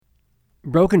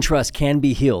Broken trust can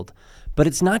be healed, but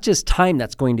it's not just time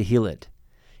that's going to heal it.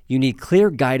 You need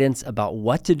clear guidance about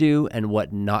what to do and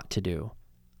what not to do.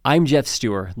 I'm Jeff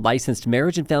Stewart, licensed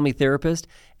marriage and family therapist,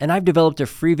 and I've developed a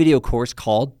free video course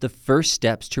called The First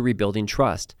Steps to Rebuilding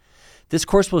Trust. This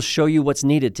course will show you what's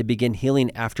needed to begin healing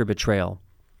after betrayal.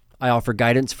 I offer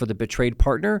guidance for the betrayed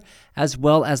partner as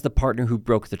well as the partner who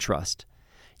broke the trust.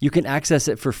 You can access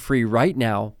it for free right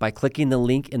now by clicking the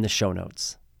link in the show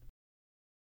notes.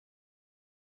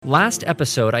 Last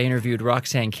episode, I interviewed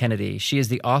Roxanne Kennedy. She is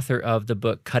the author of the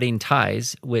book Cutting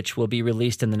Ties, which will be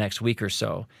released in the next week or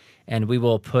so. And we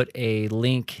will put a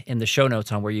link in the show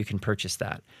notes on where you can purchase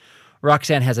that.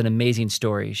 Roxanne has an amazing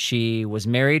story. She was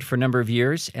married for a number of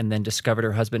years and then discovered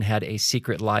her husband had a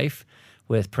secret life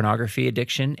with pornography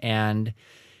addiction. And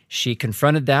she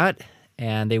confronted that,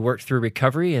 and they worked through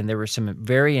recovery. And there were some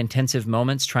very intensive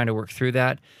moments trying to work through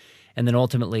that. And then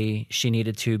ultimately, she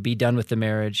needed to be done with the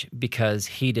marriage because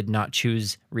he did not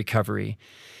choose recovery.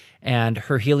 And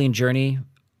her healing journey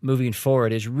moving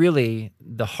forward is really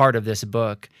the heart of this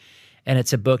book. And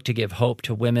it's a book to give hope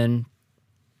to women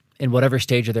in whatever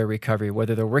stage of their recovery,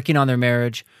 whether they're working on their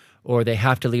marriage or they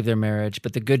have to leave their marriage.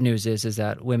 But the good news is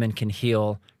that women can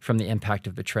heal from the impact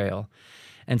of betrayal.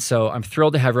 And so I'm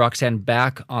thrilled to have Roxanne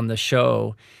back on the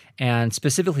show. And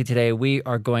specifically today, we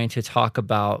are going to talk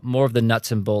about more of the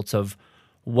nuts and bolts of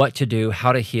what to do,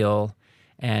 how to heal,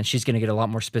 and she's going to get a lot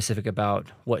more specific about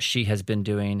what she has been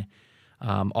doing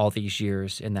all these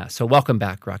years in that. So welcome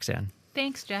back, Roxanne.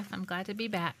 Thanks, Jeff. I'm glad to be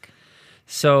back.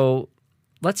 So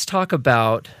let's talk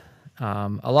about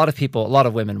a lot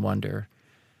of women wonder,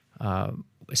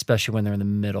 especially when they're in the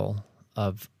middle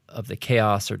of the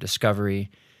chaos or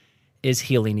discovery, is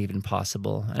healing even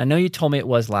possible? And I know you told me it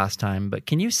was last time, but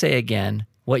can you say again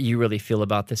what you really feel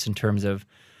about this in terms of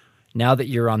now that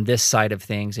you're on this side of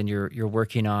things and you're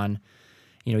working on,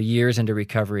 years into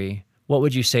recovery, what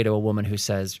would you say to a woman who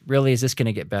says, really, is this going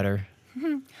to get better?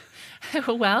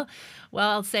 Well,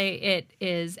 I'll say it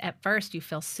is, at first you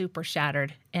feel super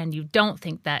shattered and you don't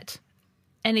think that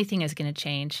anything is going to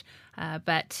change.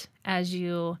 But as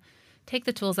you take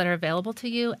the tools that are available to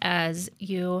you, as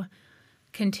you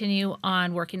continue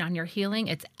on working on your healing,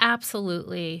 it's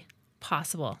absolutely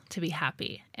possible to be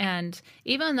happy. And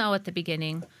even though at the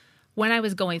beginning, when I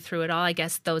was going through it all, I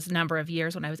guess those number of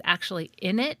years when I was actually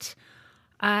in it,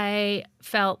 I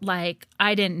felt like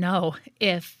I didn't know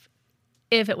if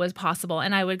it was possible.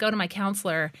 And I would go to my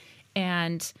counselor,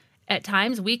 and at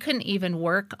times we couldn't even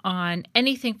work on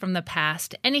anything from the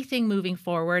past, anything moving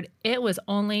forward. It was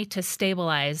only to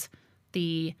stabilize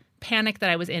the panic that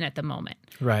I was in at the moment.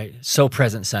 Right. So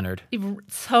present-centered.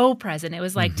 So present. It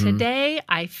was like, today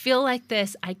I feel like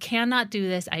this. I cannot do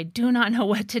this. I do not know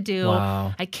what to do.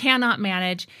 Wow. I cannot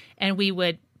manage. And we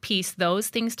would piece those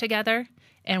things together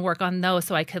and work on those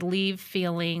so I could leave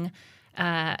feeling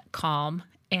calm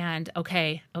and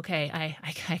okay,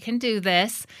 I can do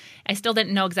this. I still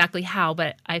didn't know exactly how,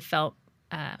 but I felt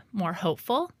more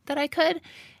hopeful that I could.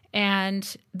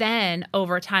 And then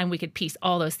over time, we could piece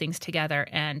all those things together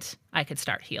and I could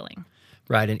start healing.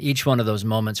 Right. And each one of those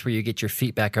moments where you get your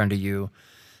feet back under you,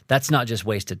 that's not just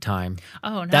wasted time.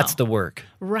 Oh, no. That's the work.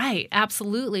 Right.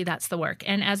 Absolutely. That's the work.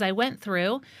 And as I went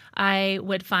through, I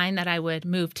would find that I would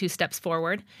move 2 steps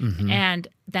forward and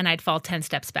then I'd fall 10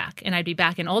 steps back and I'd be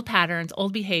back in old patterns,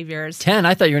 old behaviors. 10?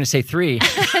 I thought you were going to say 3.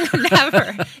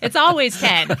 Never. It's always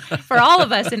 10 for all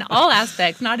of us in all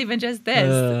aspects, not even just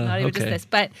this, just this.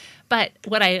 But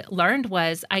what I learned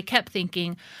was I kept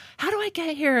thinking, how do I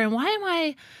get here? And why am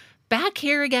I back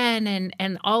here again?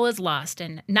 And all is lost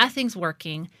and nothing's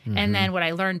working. And then what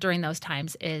I learned during those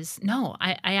times is, no,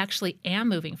 I actually am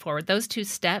moving forward. Those 2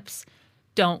 steps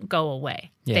don't go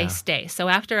away. Yeah. They stay. So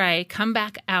after I come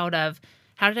back out of,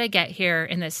 how did I get here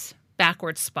in this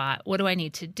backward spot? What do I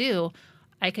need to do?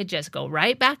 I could just go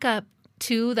right back up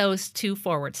to those 2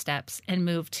 forward steps and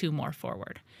move 2 more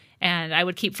forward. And I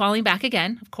would keep falling back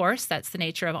again. Of course, that's the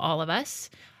nature of all of us.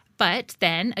 But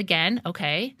then again,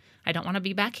 okay, I don't want to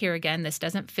be back here again. This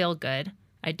doesn't feel good.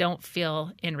 I don't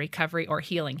feel in recovery or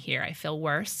healing here. I feel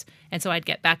worse. And so I'd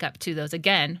get back up to those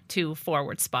again, 2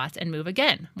 forward spots and move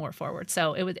again more forward.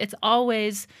 So it's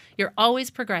always, you're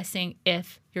always progressing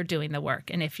if you're doing the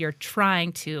work and if you're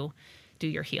trying to do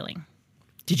your healing.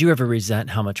 Did you ever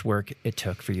resent how much work it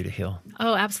took for you to heal?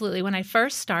 Oh, absolutely. When I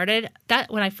first started going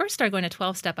to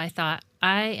 12-step, I thought,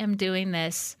 I am doing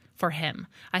this for him.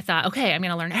 I thought, okay, I'm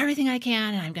going to learn everything I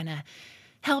can and I'm going to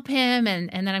help him and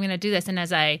then I'm going to do this. And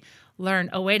as I learned,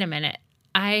 oh, wait a minute,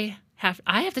 I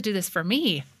have to do this for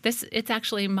me. It's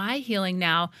actually my healing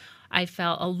now. I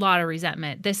felt a lot of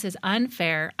resentment. This is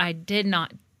unfair. I did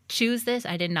not choose this.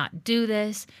 I did not do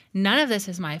this. None of this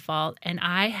is my fault. And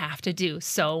I have to do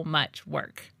so much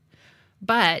work.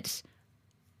 But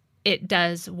it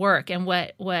does work. And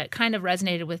what kind of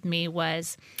resonated with me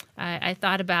was I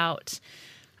thought about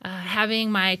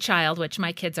having my child, which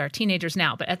my kids are teenagers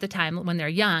now, but at the time when they're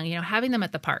young, having them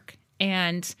at the park.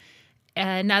 And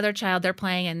another child, they're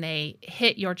playing and they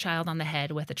hit your child on the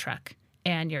head with a truck.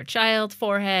 And your child's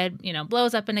forehead,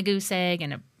 blows up in a goose egg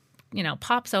and it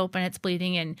pops open, it's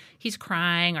bleeding and he's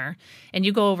crying and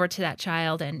you go over to that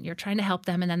child and you're trying to help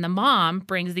them. And then the mom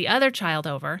brings the other child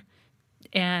over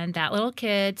and that little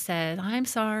kid says, "I'm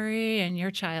sorry." And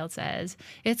your child says,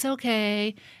 "It's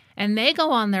okay." And they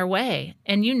go on their way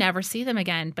and you never see them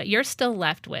again, but you're still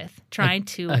left with trying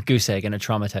to... A goose egg and a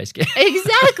traumatized kid.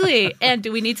 Exactly. And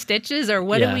do we need stitches or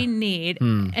what do we need?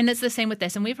 Hmm. And it's the same with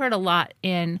this. And we've heard a lot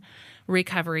in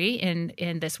recovery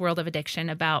in this world of addiction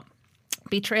about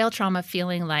betrayal trauma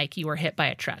feeling like you were hit by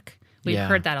a truck. We've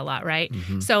heard that a lot, right?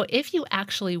 Mm-hmm. So if you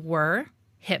actually were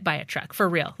hit by a truck for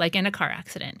real, like in a car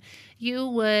accident, you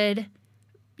would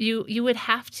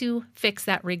have to fix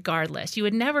that regardless. You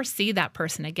would never see that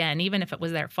person again, even if it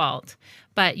was their fault.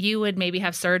 But you would maybe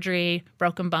have surgery,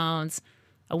 broken bones,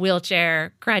 a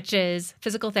wheelchair, crutches,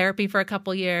 physical therapy for a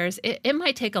couple years. It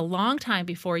might take a long time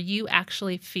before you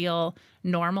actually feel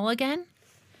normal again.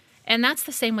 And that's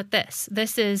the same with this.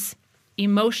 This is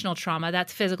emotional trauma.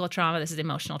 That's physical trauma. This is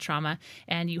emotional trauma.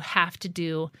 And you have to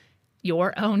do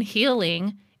your own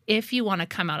healing if you want to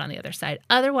come out on the other side.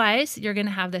 Otherwise, you're going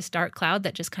to have this dark cloud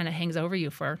that just kind of hangs over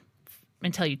you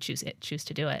until you choose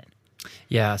to do it.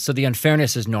 Yeah, so the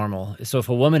unfairness is normal. So if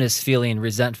a woman is feeling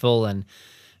resentful and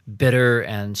bitter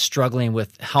and struggling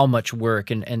with how much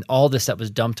work and all this that was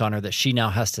dumped on her that she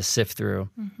now has to sift through,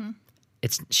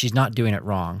 she's not doing it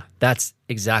wrong. That's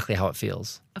exactly how it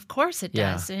feels. Of course it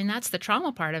does. I mean, that's the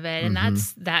trauma part of it. And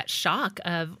that's that shock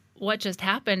of what just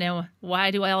happened and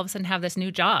why do I all of a sudden have this new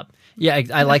job? Yeah,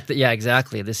 I like that. Yeah,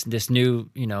 exactly. This new,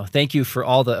 thank you for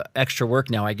all the extra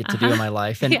work now I get to do in my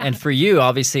life. And and for you,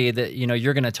 obviously, that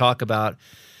you're going to talk about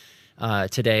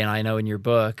today, and I know in your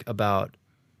book about,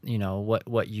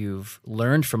 what you've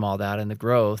learned from all that and the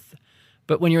growth.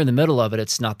 But when you're in the middle of it,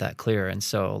 it's not that clear. And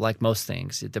so, like most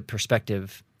things, the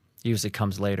perspective usually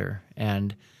comes later.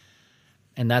 And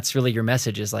that's really your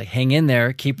message is like, hang in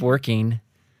there, keep working.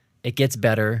 It gets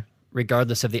better.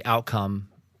 Regardless of the outcome,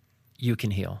 you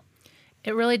can heal.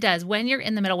 It really does. When you're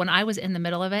in the middle, when I was in the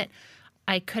middle of it,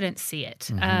 I couldn't see it.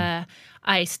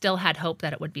 I still had hope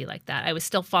that it would be like that. I was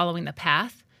still following the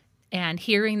path and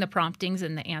hearing the promptings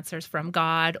and the answers from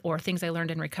God or things I learned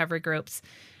in recovery groups.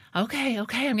 Okay, I'm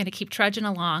going to keep trudging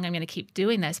along. I'm going to keep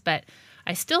doing this. But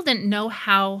I still didn't know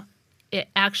how it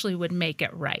actually would make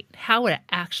it right. How would it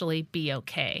actually be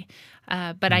okay?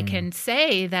 But I can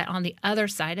say that on the other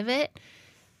side of it,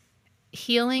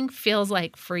 healing feels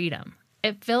like freedom.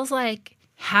 It feels like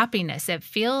happiness. It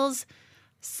feels,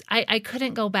 I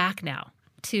couldn't go back now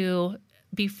to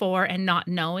before and not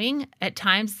knowing. At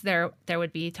times there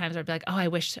would be times where I'd be like, oh, I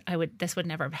wish this would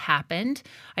never have happened.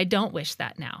 I don't wish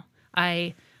that now.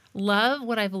 I love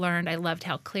what I've learned. I loved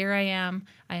how clear I am.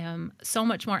 I am so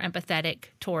much more empathetic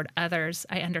toward others.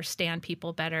 I understand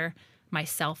people better,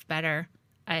 myself better.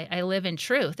 I live in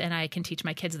truth, and I can teach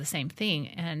my kids the same thing.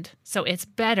 And so it's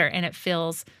better, and it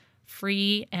feels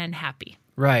free and happy.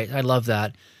 Right. I love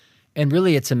that. And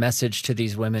really, it's a message to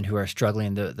these women who are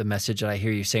struggling. The message that I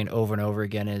hear you saying over and over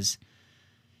again is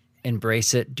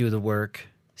embrace it, do the work,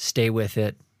 stay with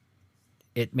it.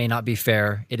 It may not be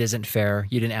fair. It isn't fair.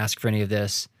 You didn't ask for any of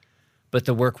this, but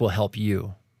the work will help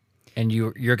you. And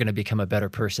you're going to become a better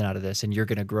person out of this, and you're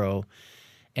going to grow,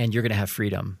 and you're going to have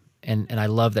freedom. And I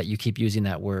love that you keep using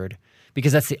that word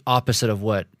because that's the opposite of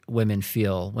what women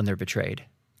feel when they're betrayed.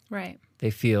 Right. They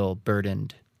feel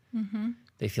burdened.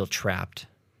 They feel trapped.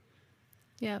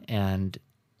 Yeah. And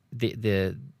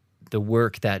the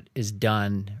work that is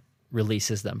done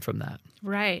releases them from that.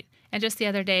 Right. And just the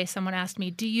other day, someone asked me,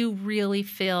 do you really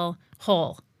feel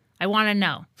whole? I want to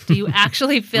know. Do you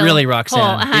actually feel really,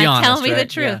 Roxanne, whole? be honest, Tell me right? the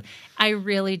truth. Yeah. I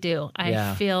really do.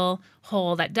 I feel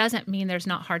whole. That doesn't mean there's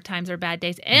not hard times or bad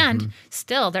days. And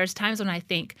still, there's times when I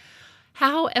think,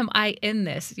 how am I in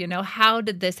this? How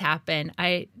did this happen?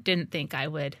 I didn't think I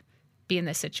would be in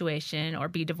this situation or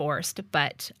be divorced,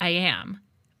 but I am.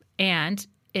 And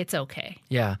it's okay.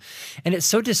 Yeah. And it's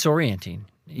so disorienting,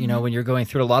 when you're going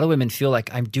through it. A lot of women feel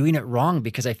like I'm doing it wrong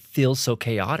because I feel so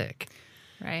chaotic.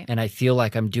 Right. And I feel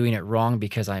like I'm doing it wrong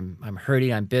because I'm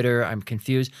hurting, I'm bitter, I'm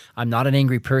confused. I'm not an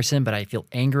angry person, but I feel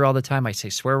anger all the time. I say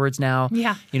swear words now.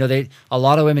 Yeah. A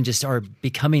lot of women just are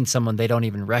becoming someone they don't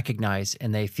even recognize,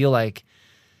 and they feel like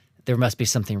there must be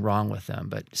something wrong with them.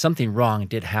 But something wrong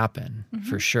did happen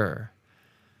for sure.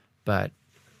 But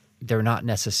they're not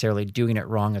necessarily doing it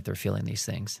wrong if they're feeling these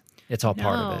things. It's all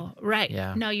part of it. Right.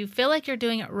 Yeah. No, you feel like you're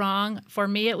doing it wrong. For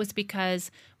me, it was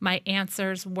because my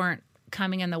answers weren't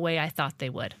coming in the way I thought they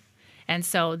would. And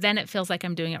so then it feels like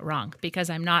I'm doing it wrong because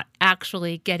I'm not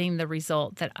actually getting the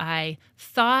result that I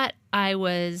thought I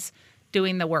was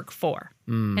doing the work for.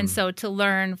 And so to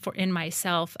learn in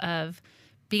myself of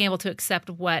being able to accept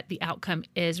what the outcome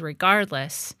is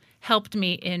regardless helped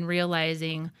me in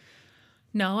realizing,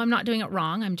 no, I'm not doing it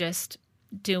wrong. I'm just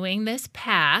doing this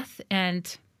path.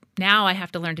 And now I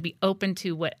have to learn to be open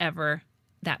to whatever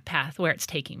that path, where it's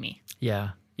taking me.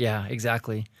 Yeah,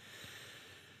 exactly.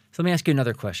 So let me ask you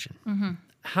another question.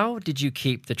 How did you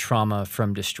keep the trauma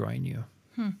from destroying you?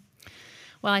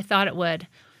 Well, I thought it would.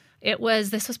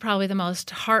 This was probably the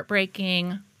most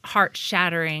heartbreaking,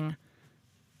 heart-shattering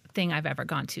thing I've ever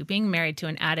gone to. Being married to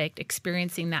an addict,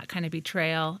 experiencing that kind of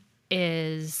betrayal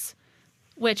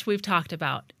which we've talked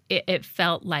about, it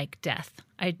felt like death.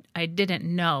 I didn't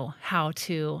know how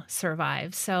to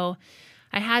survive. So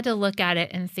I had to look at it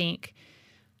and think,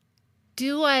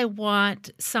 do I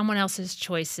want someone else's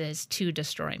choices to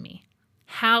destroy me?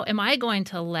 How am I going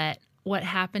to let what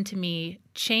happened to me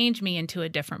change me into a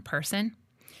different person?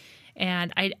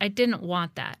 And I didn't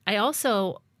want that. I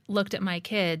also looked at my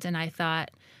kids and I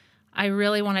thought, I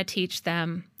really want to teach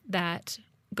them that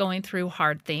going through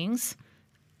hard things,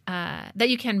 that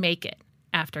you can make it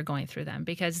after going through them,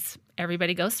 because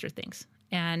everybody goes through things.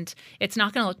 And it's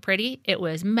not going to look pretty. It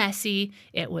was messy.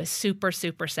 It was super,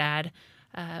 super sad.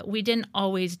 We didn't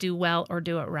always do well or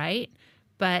do it right,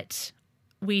 but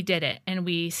we did it. And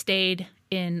we stayed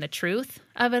in the truth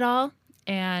of it all.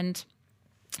 And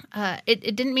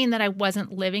it didn't mean that I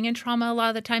wasn't living in trauma a lot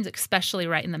of the times, especially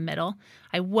right in the middle.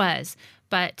 I was,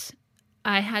 but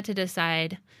I had to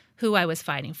decide who I was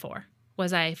fighting for.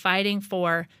 Was I fighting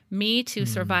for me to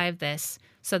survive this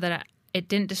so that it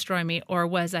didn't destroy me, or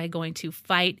was I going to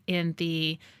fight in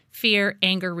the fear,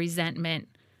 anger, resentment,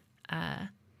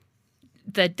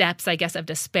 the depths, I guess, of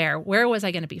despair? Where was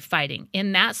I going to be fighting?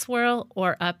 In that swirl,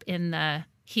 or up in the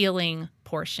healing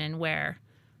portion where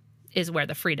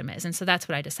the freedom is? And so that's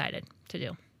what I decided to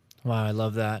do. Wow, I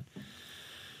love that.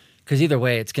 Because either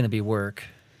way, it's going to be work.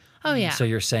 Oh, yeah. So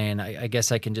you're saying, I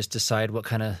guess I can just decide what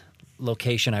kind of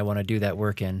location I want to do that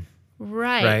work in.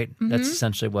 Right? That's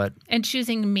essentially what... And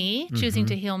choosing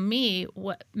to heal me,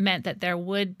 what meant that there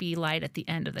would be light at the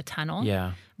end of the tunnel.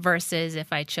 Yeah. Versus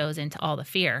if I chose into all the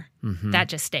fear, that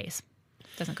just stays.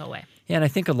 Doesn't go away. Yeah, and I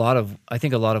think a lot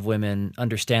of women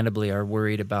understandably are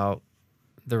worried about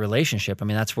the relationship. I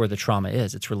mean, that's where the trauma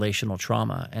is. It's relational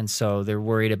trauma. And so they're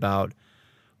worried about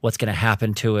what's going to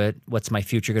happen to it. What's my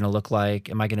future going to look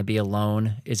like? Am I going to be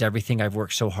alone? Is everything I've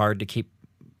worked so hard to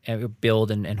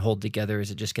build and hold together, is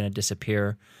it just going to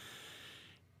disappear?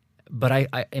 But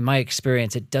I in my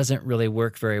experience, it doesn't really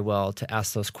work very well to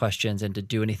ask those questions and to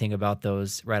do anything about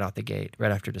those right out the gate,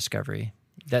 right after discovery.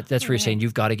 That's where you're saying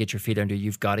you've got to get your feet under you.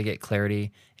 You've got to get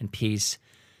clarity and peace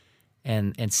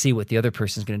and see what the other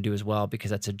person's going to do as well,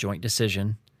 because that's a joint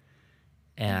decision.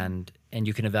 And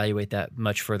you can evaluate that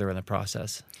much further in the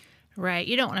process. Right.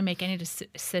 You don't want to make any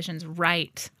decisions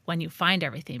right when you find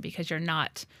everything, because you're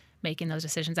not making those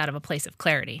decisions out of a place of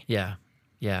clarity. Yeah.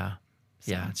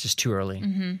 It's just too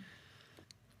early.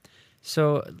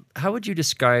 So how would you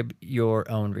describe your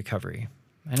own recovery?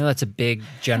 I know that's a big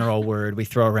general word we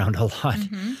throw around a lot,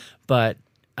 but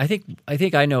I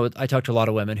think I know, I talk to a lot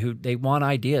of women who they want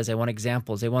ideas, they want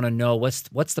examples, they want to know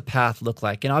what's the path look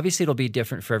like. And obviously it'll be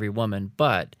different for every woman,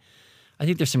 but I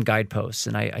think there's some guideposts,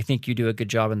 and I think you do a good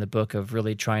job in the book of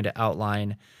really trying to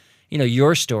outline,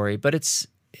 your story, but it's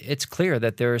clear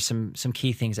that there are some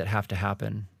key things that have to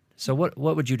happen. So what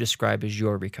would you describe as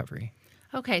your recovery?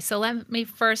 Okay, so let me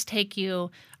first take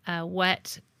you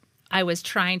what I was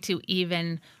trying to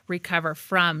even recover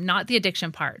from, not the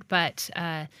addiction part, but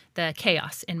the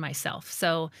chaos in myself.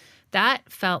 So that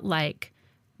felt like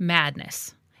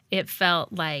madness. It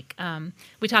felt like,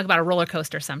 we talk about a roller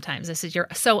coaster sometimes. You're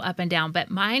so up and down, but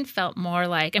mine felt more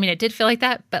like, it did feel like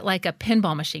that, but like a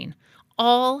pinball machine.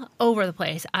 All over the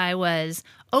place. I was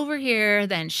over here,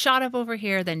 then shot up over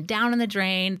here, then down in the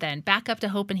drain, then back up to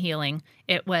hope and healing.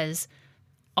 It was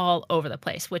all over the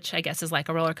place, which I guess is like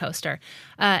a roller coaster.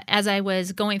 As I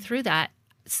was going through that,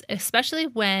 especially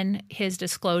when his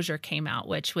disclosure came out,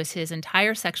 which was his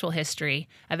entire sexual history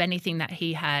of anything that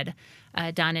he had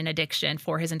done in addiction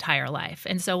for his entire life.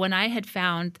 And so when I had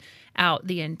found out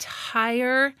the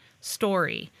entire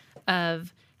story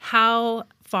of how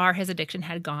far his addiction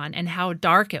had gone and how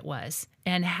dark it was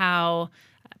and how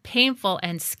painful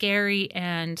and scary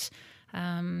and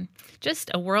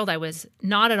just a world I was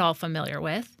not at all familiar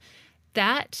with.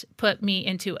 That put me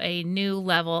into a new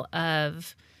level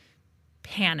of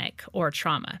panic or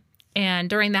trauma. And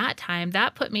during that time,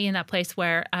 that put me in that place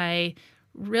where I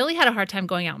really had a hard time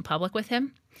going out in public with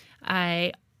him.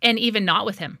 And even not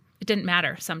with him. It didn't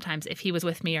matter sometimes if he was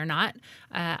with me or not.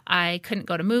 I couldn't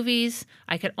go to movies.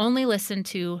 I could only listen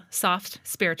to soft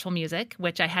spiritual music,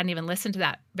 which I hadn't even listened to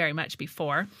that very much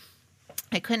before.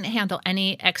 I couldn't handle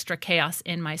any extra chaos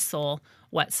in my soul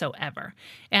whatsoever.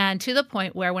 And to the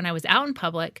point where when I was out in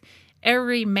public,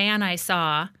 every man I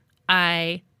saw,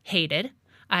 I hated.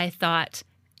 I thought,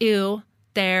 ew,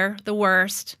 they're the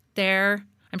worst.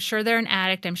 I'm sure they're an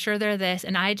addict. I'm sure they're this.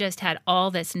 And I just had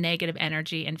all this negative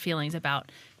energy and feelings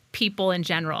about people in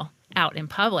general out in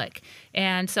public.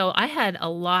 And so I had a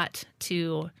lot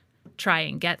to try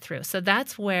and get through. So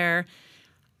that's where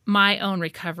my own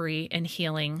recovery and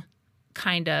healing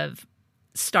kind of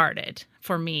started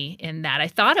for me in that. I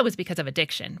thought it was because of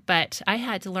addiction, but I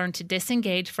had to learn to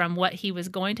disengage from what he was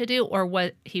going to do or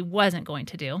what he wasn't going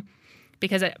to do.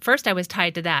 Because at first I was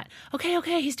tied to that.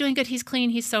 Okay, he's doing good, he's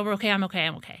clean, he's sober,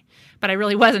 okay. But I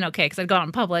really wasn't okay because I'd gone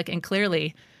in public and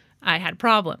clearly I had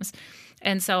problems.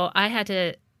 And so I had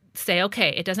to say, okay,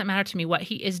 it doesn't matter to me what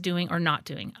he is doing or not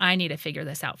doing. I need to figure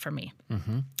this out for me.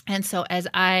 Mm-hmm. And so as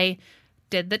I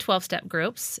did the 12-step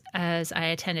groups, as I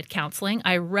attended counseling,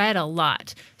 I read a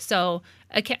lot. So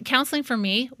counseling for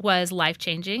me was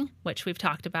life-changing, which we've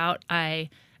talked about. I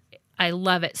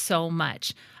love it so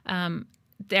much.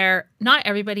 Not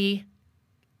everybody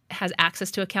has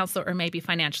access to a counselor or maybe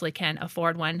financially can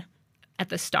afford one at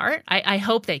the start. I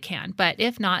hope they can. But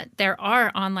if not, there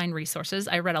are online resources.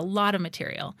 I read a lot of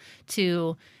material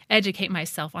to educate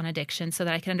myself on addiction so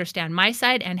that I can understand my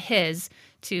side and his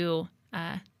to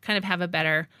kind of have a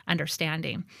better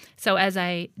understanding. So as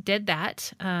I did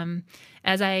that,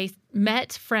 as I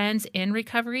met friends in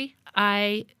recovery,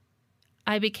 I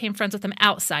became friends with them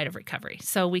outside of recovery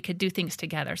so we could do things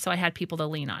together. So I had people to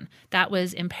lean on. That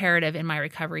was imperative in my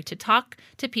recovery, to talk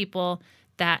to people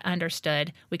that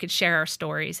understood. We could share our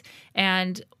stories.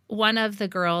 And one of the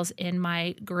girls in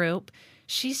my group,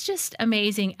 she's just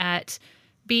amazing at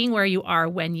being where you are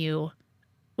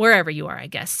wherever you are, I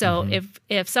guess. So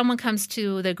if someone comes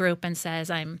to the group and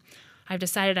says, I've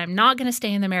decided I'm not going to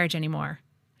stay in the marriage anymore,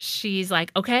 she's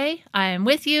like, okay, I am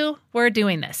with you. We're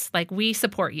doing this. Like, we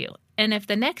support you. And if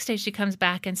the next day she comes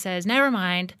back and says, never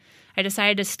mind, I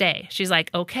decided to stay, she's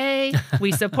like, okay,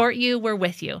 we support you. We're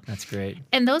with you. That's great.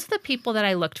 And those are the people that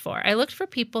I looked for. I looked for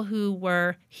people who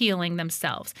were healing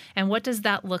themselves. And what does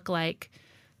that look like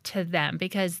to them?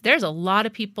 Because there's a lot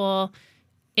of people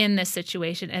in this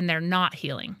situation and they're not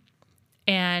healing.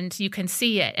 And you can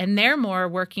see it. And they're more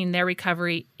working their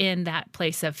recovery in that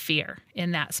place of fear,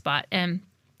 in that spot. And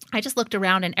I just looked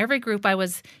around, and every group I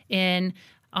was in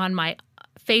on my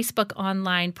Facebook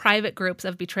online private groups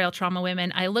of betrayal trauma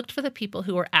women, I looked for the people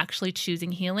who were actually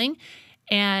choosing healing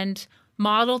and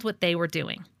modeled what they were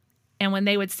doing. And when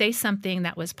they would say something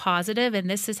that was positive, and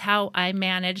this is how I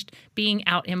managed being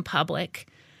out in public,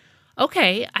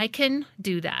 okay, I can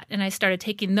do that. And I started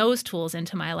taking those tools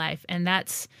into my life. And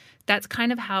that's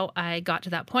kind of how I got to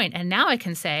that point. And now I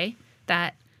can say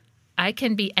that I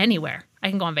can be anywhere. I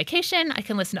can go on vacation. I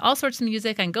can listen to all sorts of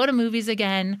music. I can go to movies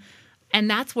again. And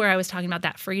that's where I was talking about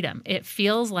that freedom. It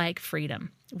feels like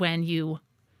freedom when you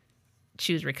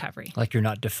choose recovery. Like you're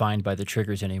not defined by the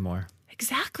triggers anymore.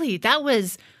 Exactly. That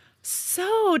was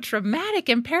so traumatic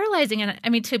and paralyzing. And I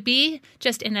mean, to be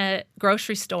just in a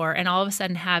grocery store and all of a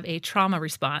sudden have a trauma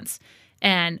response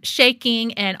and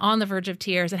shaking and on the verge of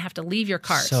tears and have to leave your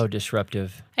cart. So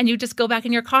disruptive. And you just go back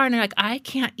in your car and you're like, I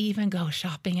can't even go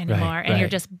shopping anymore. Right, and you're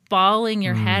just bawling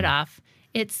your head off.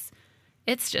 It's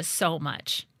just so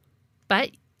much.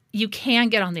 But you can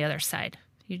get on the other side.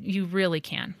 You really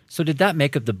can. So did that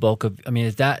make up the bulk of,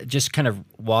 is that just kind of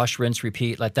wash, rinse,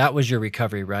 repeat? Like that was your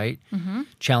recovery, right? Mm-hmm.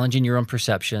 Challenging your own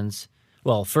perceptions.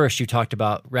 Well, first you talked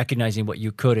about recognizing what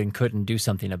you could and couldn't do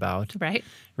something about. Right.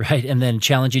 Right. And then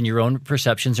challenging your own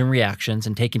perceptions and reactions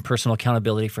and taking personal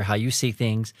accountability for how you see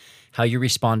things, how you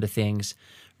respond to things,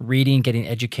 reading, getting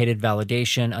educated,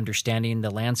 validation, understanding the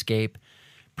landscape,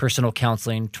 personal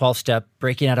counseling, 12-step,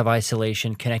 breaking out of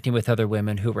isolation, connecting with other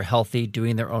women who were healthy,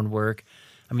 doing their own work.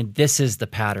 This is the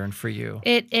pattern for you.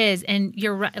 It is. And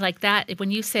you're right. Like that,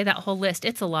 when you say that whole list,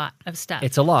 it's a lot of stuff.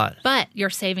 It's a lot. But you're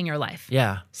saving your life.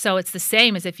 Yeah. So it's the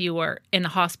same as if you were in the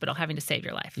hospital having to save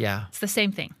your life. Yeah. It's the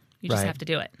same thing. You just have to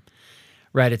do it.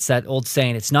 Right. It's that old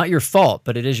saying, it's not your fault,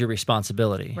 but it is your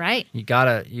responsibility. Right. You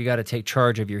gotta take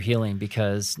charge of your healing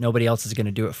because nobody else is going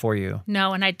to do it for you.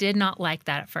 No, and I did not like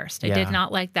that at first. I Yeah. did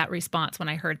not like that response when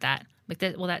I heard that. Like,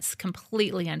 well, that's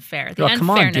completely unfair. The Oh, come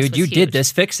on, unfairness dude. was You huge. did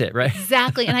this. Fix it, right?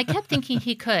 Exactly. And I kept thinking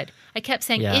he could. I kept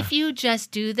saying, Yeah. if you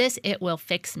just do this, it will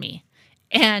fix me.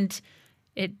 And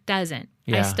it doesn't.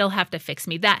 I Yeah. still have to fix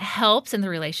me. That helps in the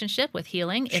relationship with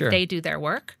healing Sure. if they do their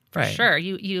work. For Right. sure.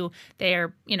 They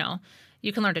are,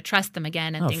 you can learn to trust them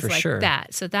again and Oh, things for like sure.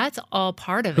 that. So that's all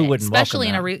part of Who it. wouldn't welcome especially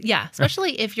in that?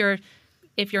 especially if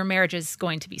your marriage is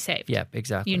going to be saved. Yep,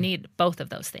 exactly. You need both of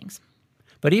those things.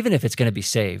 But even if it's going to be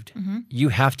saved, Mm-hmm. you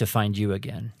have to find you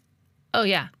again Oh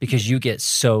yeah. because you get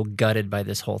so gutted by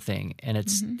this whole thing. And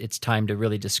Mm-hmm. it's time to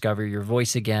really discover your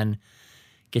voice again,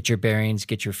 get your bearings,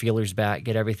 get your feelers back,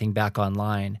 get everything back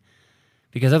online.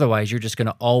 Because otherwise, you're just going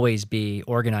to always be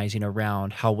organizing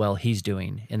around how well he's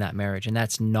doing in that marriage. And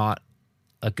that's not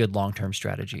a good long-term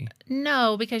strategy.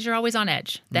 No, because you're always on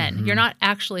edge then. You're not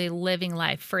actually living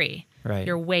life free. Right.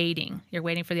 You're waiting. You're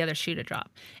waiting for the other shoe to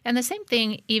drop. And the same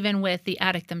thing even with the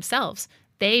addict themselves.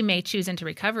 They may choose into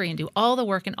recovery and do all the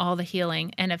work and all the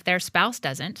healing. And if their spouse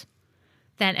doesn't,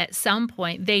 then at some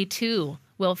point they too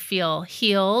will feel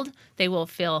healed. They will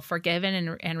feel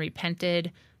forgiven and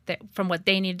repented from what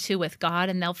they need to with God.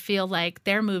 And they'll feel like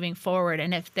they're moving forward.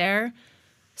 And if their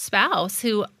spouse,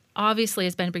 who obviously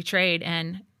has been betrayed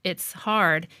and it's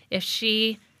hard, if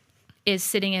she is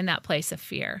sitting in that place of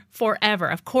fear forever,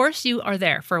 of course you are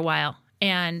there for a while,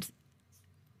 and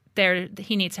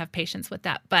he needs to have patience with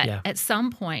that. But Yeah. at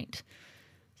some point,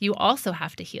 you also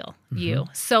have to heal you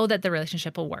so that the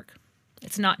relationship will work.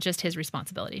 It's not just his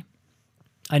responsibility.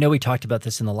 I know we talked about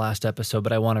this in the last episode,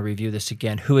 but I want to review this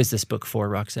again. Who is this book for,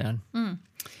 Roxanne?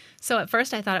 So at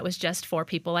first I thought it was just for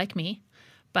people like me.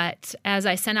 But as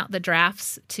I sent out the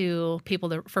drafts to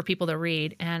for people to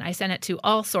read, and I sent it to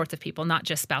all sorts of people, not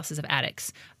just spouses of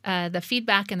addicts, the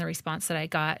feedback and the response that I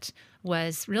got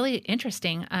was really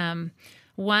interesting.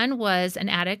 One was an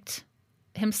addict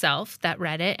himself that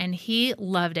read it, and he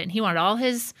loved it. And he wanted all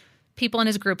his people in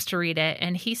his groups to read it.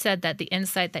 And he said that the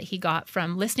insight that he got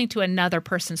from listening to another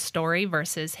person's story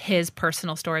versus his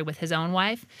personal story with his own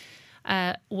wife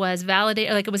was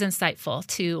validated, like it was insightful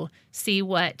to see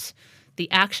what the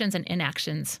actions and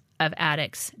inactions of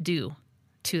addicts do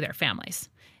to their families.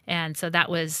 And so that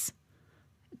was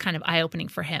kind of eye-opening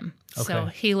for him. So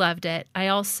Okay. he loved it. I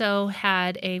also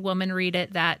had a woman read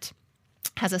it that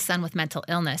has a son with mental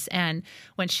illness. And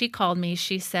when she called me,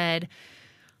 she said,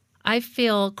 I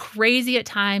feel crazy at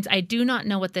times. I do not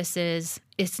know what this is.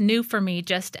 It's new for me,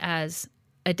 just as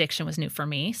addiction was new for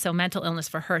me. So mental illness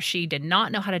for her, she did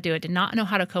not know how to do it, did not know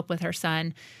how to cope with her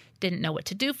son, didn't know what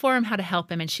to do for him, how to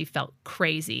help him, and she felt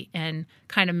crazy and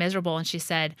kind of miserable. And she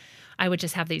said, I would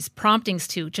just have these promptings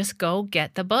to just go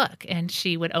get the book. And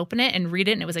she would open it and read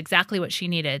it, and it was exactly what she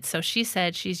needed. So she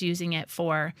said she's using it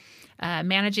for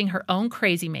managing her own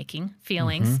crazy-making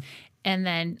feelings and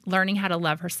then learning how to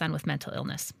love her son with mental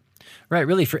illness. Right,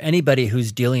 really for anybody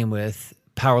who's dealing with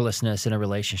powerlessness in a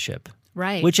relationship.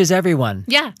 Right. Which is everyone.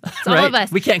 Yeah, it's all right? of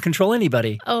us. We can't control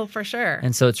anybody. Oh, for sure.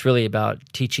 And so it's really about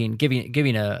teaching,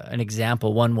 giving an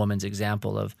example, one woman's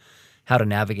example of how to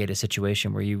navigate a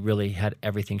situation where you really had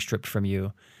everything stripped from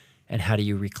you, and how do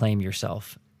you reclaim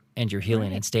yourself and your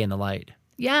healing and stay in the light.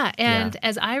 Yeah, and Yeah.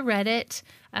 as I read it,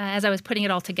 as I was putting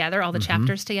it all together, all the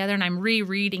chapters together, and I'm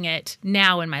rereading it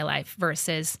now in my life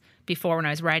versus before when I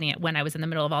was writing it, when I was in the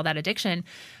middle of all that addiction,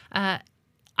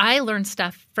 I learned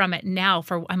stuff from it now.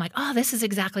 I'm like, oh, this is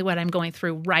exactly what I'm going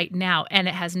through right now, and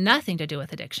it has nothing to do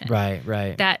with addiction. Right,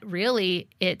 right. That really,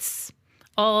 it's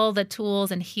all the tools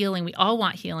and healing. We all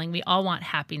want healing. We all want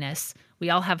happiness. We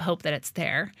all have hope that it's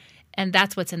there. And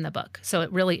that's what's in the book. So it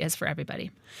really is for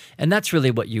everybody. And that's really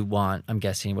what you want, I'm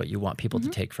guessing, what you want people to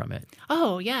take from it.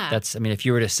 Oh, yeah. If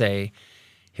you were to say,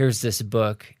 here's this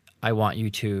book, I want you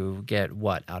to get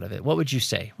what out of it? What would you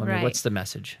say? I mean, Right. what's the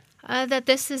message? That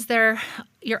this is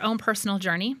your own personal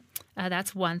journey.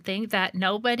 That's one thing, that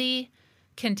nobody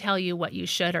can tell you what you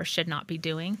should or should not be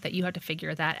doing, that you have to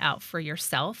figure that out for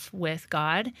yourself with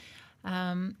God.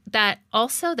 That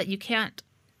also that you can't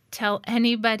tell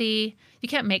anybody, you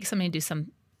can't make somebody do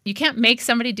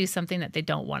something that they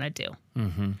don't want to do.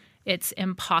 Mm-hmm. It's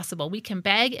impossible. We can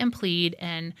beg and plead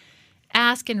and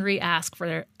ask and re-ask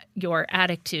for your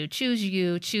addict to choose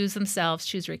you, choose themselves,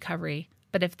 choose recovery.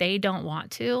 But if they don't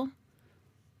want to,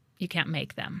 you can't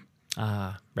make them.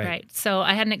 Right. So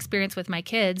I had an experience with my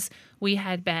kids. We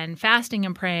had been fasting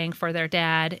and praying for their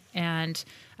dad and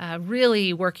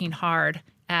really working hard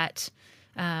at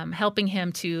helping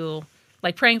him to,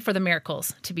 like praying for the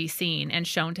miracles to be seen and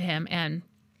shown to him. And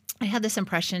I had this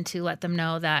impression to let them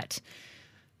know that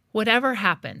whatever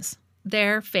happens,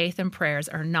 their faith and prayers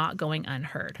are not going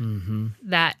unheard.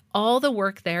 That all the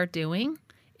work they're doing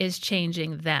is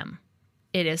changing them.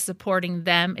 It is supporting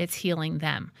them. It's healing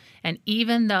them. And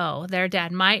even though their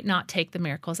dad might not take the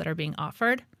miracles that are being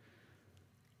offered,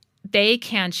 they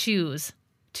can choose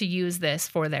to use this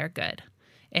for their good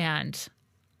and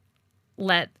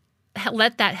let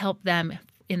that help them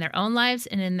in their own lives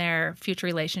and in their future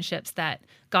relationships, that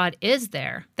God is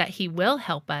there, that he will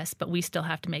help us, but we still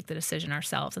have to make the decision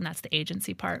ourselves. And that's the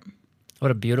agency part.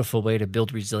 What a beautiful way to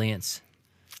build resilience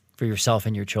for yourself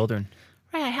and your children.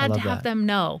 Right. I had to have them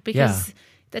know, because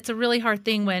that's a really hard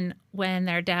thing when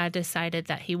their dad decided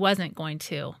that he wasn't going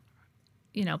to,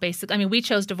 basically, I mean, we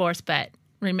chose divorce, but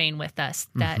remain with us,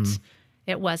 that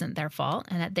it wasn't their fault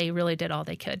and that they really did all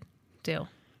they could do.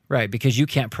 Right, because you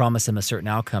can't promise them a certain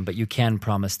outcome, but you can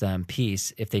promise them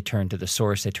peace if they turn to the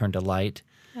source, they turn to light.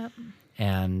 Yep.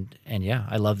 And yeah,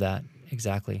 I love that.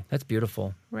 Exactly. That's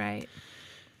beautiful. Right.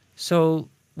 So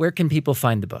where can people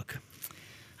find the book?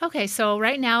 Okay, so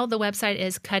right now the website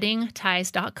is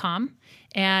cuttingties.com,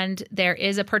 and there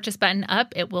is a purchase button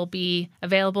up. It will be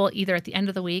available either at the end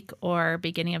of the week or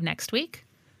beginning of next week.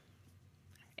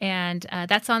 And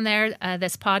that's on there.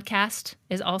 This podcast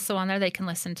is also on there. They can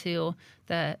listen to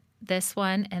this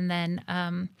one, and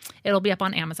then it'll be up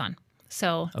on Amazon.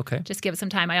 So just give it some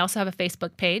time. I also have a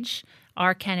Facebook page,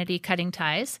 R. Kennedy Cutting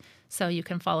Ties, so you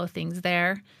can follow things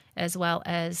there, as well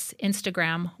as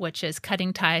Instagram, which is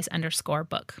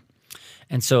cuttingties_book.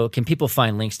 And so can people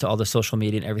find links to all the social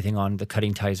media and everything on the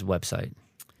Cutting Ties website?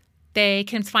 They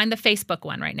can find the Facebook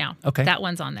one right now. Okay. That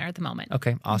one's on there at the moment.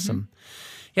 Okay, awesome.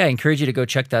 Yeah, I encourage you to go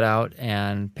check that out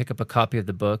and pick up a copy of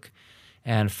the book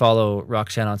and follow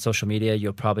Roxanne on social media.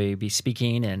 You'll probably be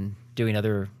speaking and doing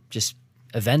other just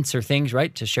events or things,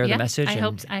 right, to share the message.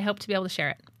 I hope to be able to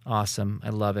share it. Awesome. I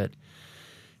love it.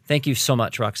 Thank you so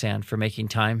much, Roxanne, for making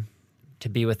time to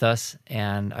be with us.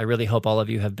 And I really hope all of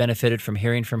you have benefited from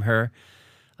hearing from her.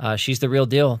 She's the real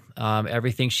deal.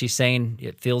 Everything she's saying,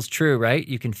 it feels true, right?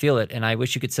 You can feel it. And I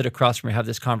wish you could sit across from her and have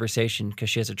this conversation, because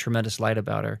she has a tremendous light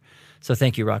about her. So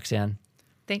thank you, Roxanne.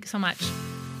 Thanks so much.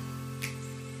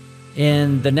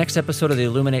 In the next episode of the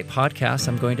Illuminate podcast,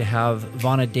 I'm going to have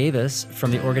Vonna Davis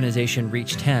from the organization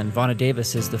Reach 10. Vonna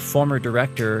Davis is the former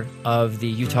director of the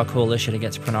Utah Coalition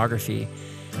Against Pornography.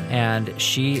 And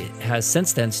she has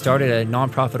since then started a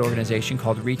nonprofit organization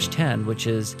called Reach 10, which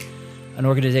is an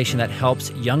organization that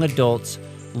helps young adults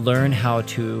learn how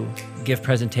to give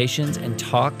presentations and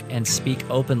talk and speak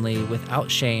openly without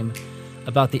shame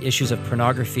about the issues of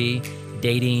pornography,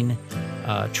 dating,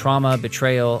 trauma,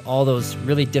 betrayal, all those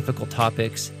really difficult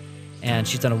topics. And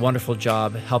she's done a wonderful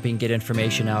job helping get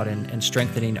information out and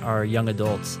strengthening our young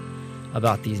adults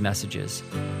about these messages.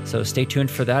 So stay tuned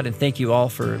for that. And thank you all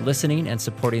for listening and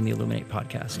supporting the Illuminate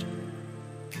podcast.